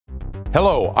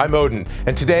Hello, I'm Odin,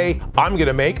 and today I'm going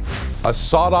to make a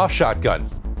sawed-off shotgun.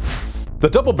 The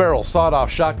double-barrel sawed-off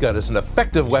shotgun is an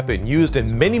effective weapon used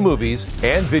in many movies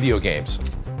and video games.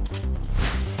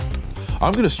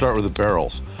 I'm going to start with the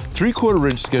barrels. 3/4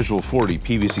 inch Schedule 40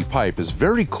 PVC pipe is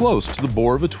very close to the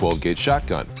bore of a 12-gauge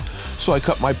shotgun, so I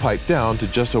cut my pipe down to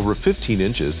just over 15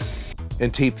 inches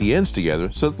and tape the ends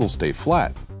together so that they'll stay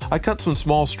flat. I cut some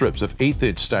small strips of 1/8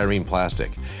 inch styrene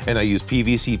plastic, and I use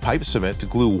PVC pipe cement to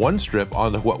glue one strip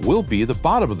onto what will be the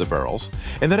bottom of the barrels,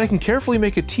 and then I can carefully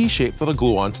make a T-shape that'll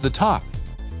glue onto the top.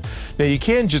 Now you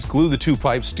can just glue the two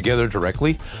pipes together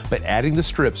directly, but adding the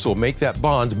strips will make that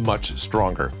bond much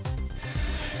stronger.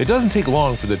 It doesn't take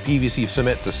long for the PVC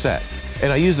cement to set,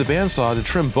 and I use the bandsaw to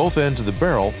trim both ends of the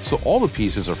barrel so all the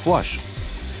pieces are flush.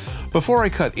 Before I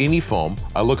cut any foam,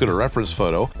 I look at a reference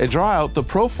photo and draw out the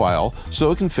profile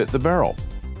so it can fit the barrel.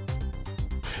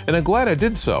 And I'm glad I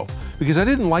did so, because I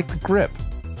didn't like the grip.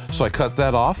 So I cut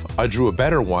that off, I drew a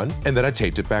better one, and then I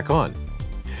taped it back on.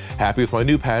 Happy with my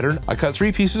new pattern, I cut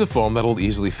 3 pieces of foam that'll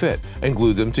easily fit and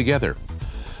glued them together.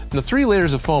 Now 3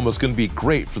 layers of foam is going to be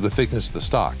great for the thickness of the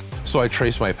stock, so I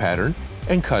traced my pattern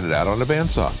and cut it out on a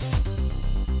bandsaw.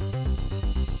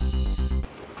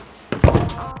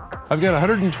 I've got a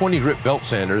 120 grit belt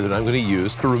sander that I'm going to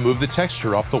use to remove the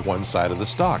texture off the one side of the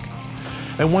stock.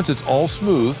 And once it's all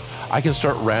smooth, I can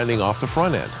start rounding off the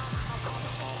front end.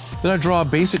 Then I draw a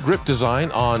basic grip design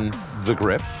on the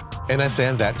grip, and I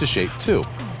sand that to shape too.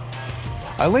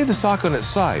 I lay the stock on its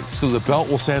side so the belt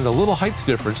will sand a little height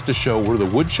difference to show where the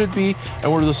wood should be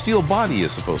and where the steel body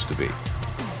is supposed to be.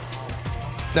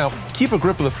 Now, keep a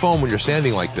grip of the foam when you're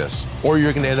sanding like this, or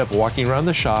you're going to end up walking around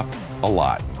the shop a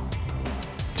lot.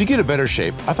 To get a better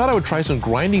shape, I thought I would try some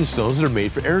grinding stones that are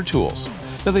made for air tools.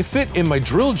 Now they fit in my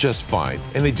drill just fine,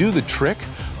 and they do the trick,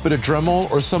 but a Dremel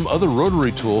or some other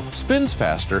rotary tool spins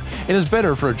faster and is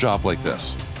better for a job like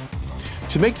this.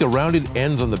 To make the rounded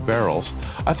ends on the barrels,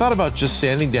 I thought about just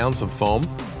sanding down some foam,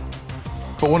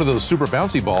 but one of those super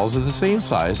bouncy balls is the same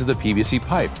size as the PVC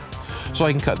pipe, so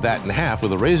I can cut that in half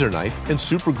with a razor knife and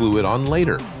super glue it on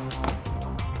later.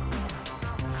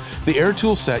 The air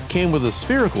tool set came with a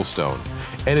spherical stone,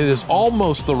 and it is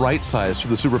almost the right size for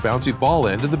the super bouncy ball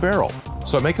end of the barrel,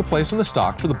 so I make a place in the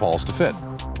stock for the balls to fit.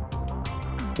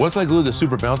 Once I glue the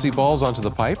super bouncy balls onto the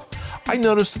pipe, I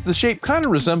noticed that the shape kind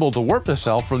of resembled the warp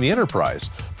nacelle from the Enterprise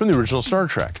from the original Star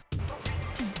Trek.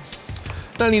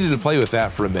 And I needed to play with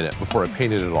that for a minute before I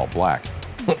painted it all black.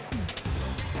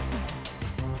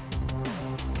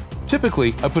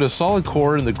 Typically, I put a solid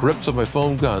core in the grips of my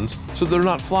foam guns so they're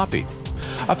not floppy.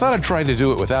 I thought I'd try to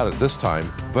do it without it this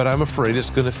time, but I'm afraid it's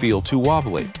going to feel too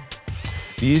wobbly.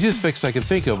 The easiest fix I could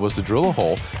think of was to drill a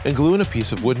hole and glue in a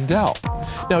piece of wooden dowel.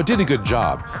 Now it did a good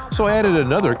job, so I added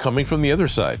another coming from the other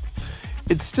side.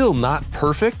 It's still not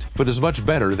perfect, but is much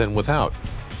better than without.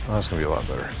 Oh, that's going to be a lot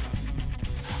better.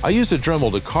 I used a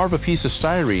Dremel to carve a piece of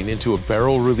styrene into a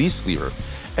barrel release lever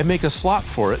and make a slot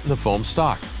for it in the foam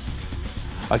stock.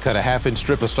 I cut a 1/2 inch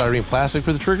strip of styrene plastic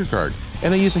for the trigger guard,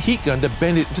 and I used a heat gun to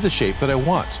bend it into the shape that I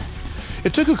want.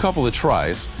 It took a couple of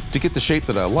tries to get the shape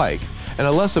that I like, and I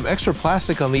left some extra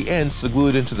plastic on the ends to glue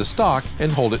it into the stock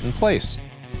and hold it in place.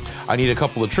 I need a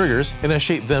couple of triggers, and I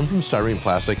shaped them from styrene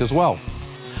plastic as well.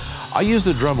 I used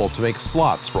the Dremel to make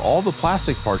slots for all the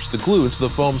plastic parts to glue into the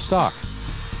foam stock,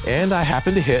 and I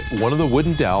happened to hit one of the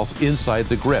wooden dowels inside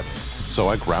the grip, so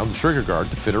I ground the trigger guard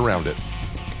to fit around it.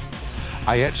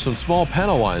 I etched some small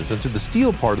panel lines into the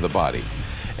steel part of the body,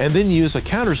 and then use a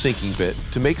countersinking bit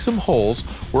to make some holes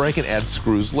where I can add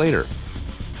screws later.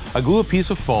 I glue a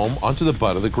piece of foam onto the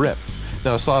butt of the grip.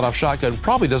 Now a sawed-off shotgun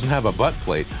probably doesn't have a butt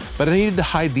plate, but I needed to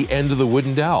hide the end of the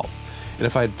wooden dowel. And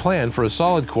if I had planned for a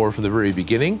solid core from the very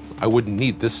beginning, I wouldn't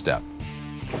need this step.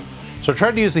 So I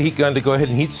tried to use the heat gun to go ahead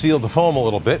and heat seal the foam a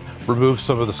little bit, remove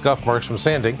some of the scuff marks from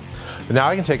sanding, but now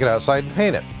I can take it outside and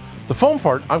paint it. The foam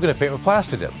part I'm going to paint with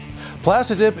Plastidip.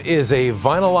 Plastidip is a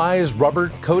vinylized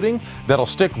rubber coating that'll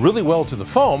stick really well to the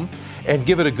foam and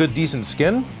give it a good decent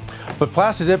skin, but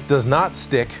Plastidip does not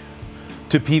stick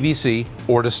to PVC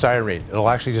or to styrene. It'll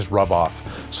actually just rub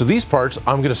off. So these parts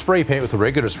I'm going to spray paint with a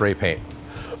regular spray paint.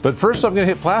 But first I'm going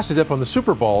to hit Plastidip on the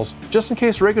super balls just in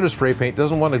case regular spray paint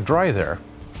doesn't want to dry there.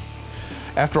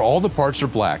 After all the parts are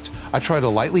blacked, I try to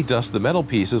lightly dust the metal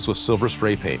pieces with silver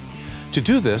spray paint. To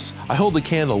do this, I hold the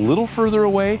can a little further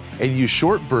away and use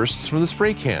short bursts from the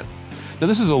spray can. Now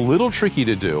this is a little tricky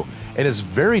to do, and it's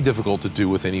very difficult to do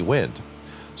with any wind.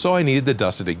 So I needed to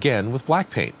dust it again with black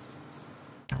paint.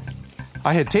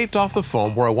 I had taped off the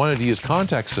foam where I wanted to use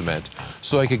contact cement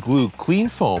so I could glue clean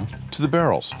foam to the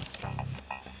barrels.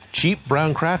 Cheap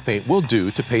brown craft paint will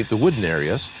do to paint the wooden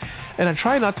areas, and I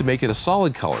try not to make it a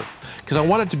solid color, because I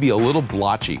want it to be a little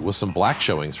blotchy with some black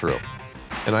showing through.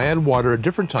 And I add water at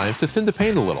different times to thin the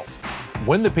paint a little.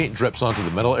 When the paint drips onto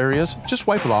the metal areas, just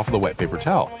wipe it off with a wet paper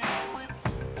towel.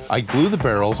 I glue the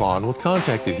barrels on with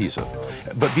contact adhesive,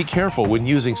 but be careful when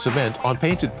using cement on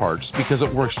painted parts because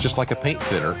it works just like a paint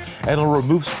thinner and it'll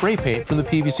remove spray paint from the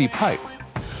PVC pipe.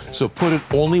 So put it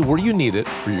only where you need it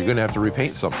or you're going to have to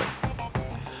repaint something.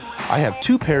 I have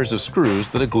 2 pairs of screws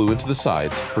that I glue into the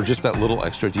sides for just that little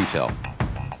extra detail.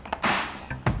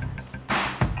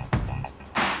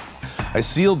 I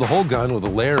sealed the whole gun with a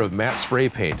layer of matte spray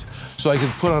paint so I could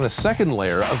put on a second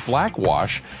layer of black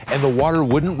wash and the water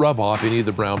wouldn't rub off any of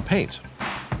the brown paint.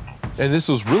 And this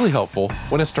was really helpful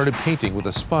when I started painting with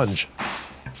a sponge.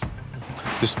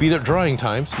 To speed up drying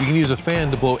times, you can use a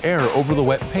fan to blow air over the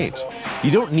wet paint.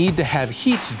 You don't need to have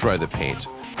heat to dry the paint,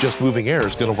 just moving air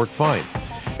is going to work fine.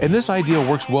 And this idea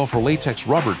works well for latex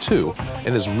rubber too,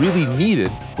 and is really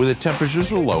needed when the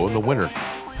temperatures are low in the winter.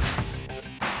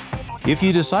 If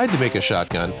you decide to make a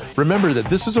shotgun, remember that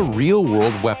this is a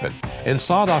real-world weapon, and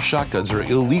sawed-off shotguns are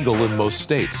illegal in most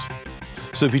states.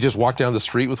 So if you just walk down the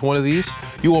street with one of these,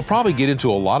 you will probably get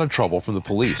into a lot of trouble from the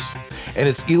police. And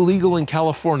it's illegal in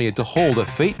California to hold a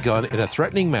fake gun in a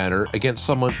threatening manner against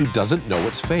someone who doesn't know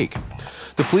it's fake.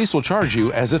 The police will charge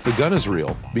you as if the gun is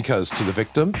real, because to the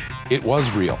victim, it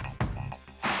was real.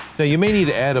 Now you may need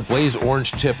to add a blaze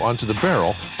orange tip onto the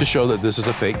barrel to show that this is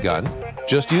a fake gun.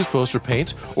 Just use poster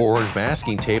paint or orange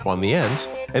masking tape on the ends,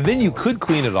 and then you could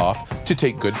clean it off to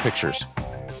take good pictures.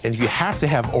 And if you have to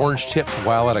have orange tips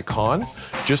while at a con,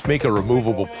 just make a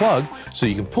removable plug so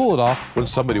you can pull it off when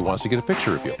somebody wants to get a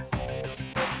picture of you.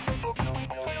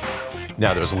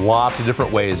 Now there's lots of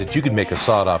different ways that you can make a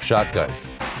sawed-off shotgun,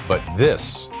 but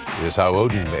this is how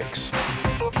Odin makes.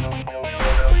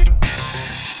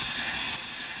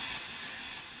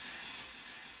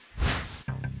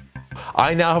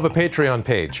 I now have a Patreon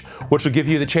page, which will give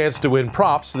you the chance to win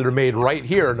props that are made right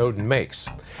here in Odin Makes.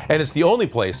 And it's the only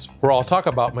place where I'll talk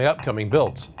about my upcoming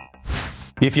builds.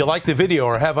 If you like the video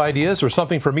or have ideas or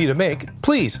something for me to make,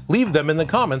 please leave them in the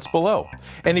comments below.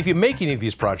 And if you make any of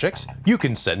these projects, you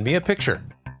can send me a picture.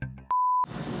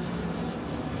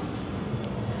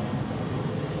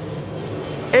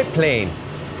 Airplane.